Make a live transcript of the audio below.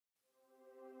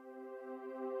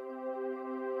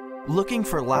Looking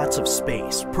for lots of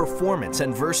space, performance,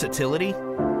 and versatility?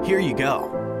 Here you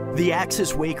go. The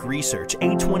Axis Wake Research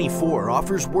A24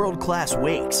 offers world-class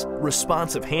wakes,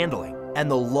 responsive handling, and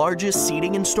the largest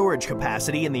seating and storage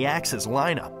capacity in the Axis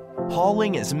lineup,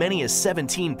 hauling as many as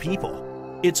 17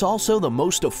 people. It's also the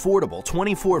most affordable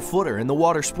 24-footer in the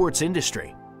water sports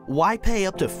industry. Why pay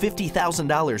up to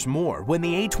 $50,000 more when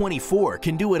the A24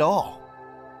 can do it all?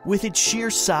 With its sheer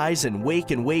size and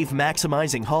wake and wave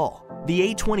maximizing hull,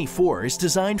 the A24 is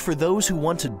designed for those who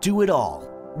want to do it all.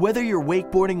 Whether you're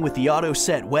wakeboarding with the auto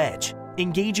set wedge,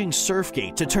 engaging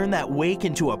surfgate to turn that wake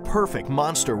into a perfect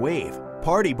monster wave,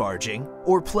 party barging,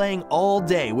 or playing all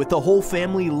day with the whole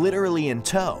family literally in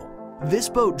tow, this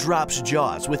boat drops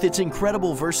jaws with its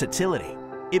incredible versatility.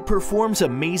 It performs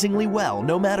amazingly well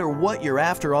no matter what you're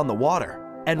after on the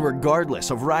water, and regardless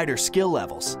of rider skill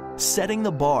levels, setting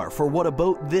the bar for what a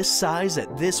boat this size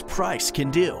at this price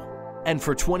can do. And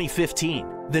for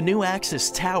 2015, the new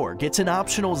Axis Tower gets an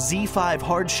optional Z5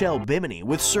 hardshell bimini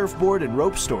with surfboard and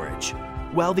rope storage,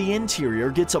 while the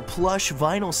interior gets a plush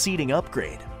vinyl seating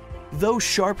upgrade. Those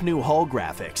sharp new hull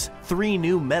graphics, 3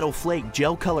 new metal flake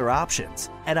gel color options,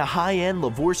 and a high-end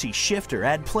Lavorsi shifter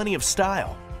add plenty of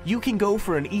style. You can go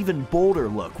for an even bolder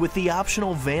look with the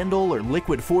optional Vandal or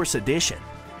Liquid Force edition.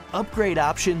 Upgrade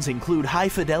options include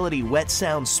high-fidelity wet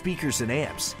sound speakers and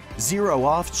amps,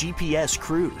 zero-off GPS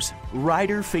cruise,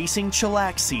 rider-facing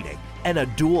chillax seating, and a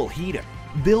dual heater.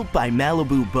 Built by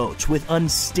Malibu Boats with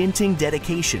unstinting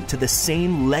dedication to the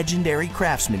same legendary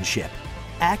craftsmanship,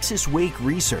 Axis Wake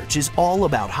Research is all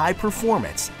about high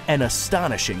performance and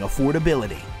astonishing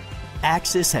affordability.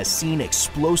 Axis has seen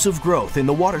explosive growth in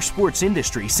the water sports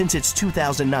industry since its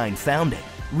 2009 founding,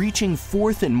 reaching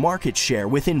 4th in market share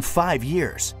within 5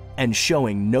 years and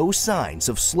showing no signs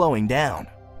of slowing down.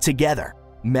 Together,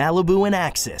 Malibu and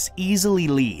Axis easily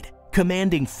lead,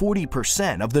 commanding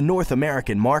 40% of the North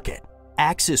American market.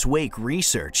 Axis Wake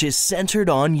Research is centered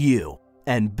on you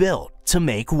and built to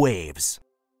make waves.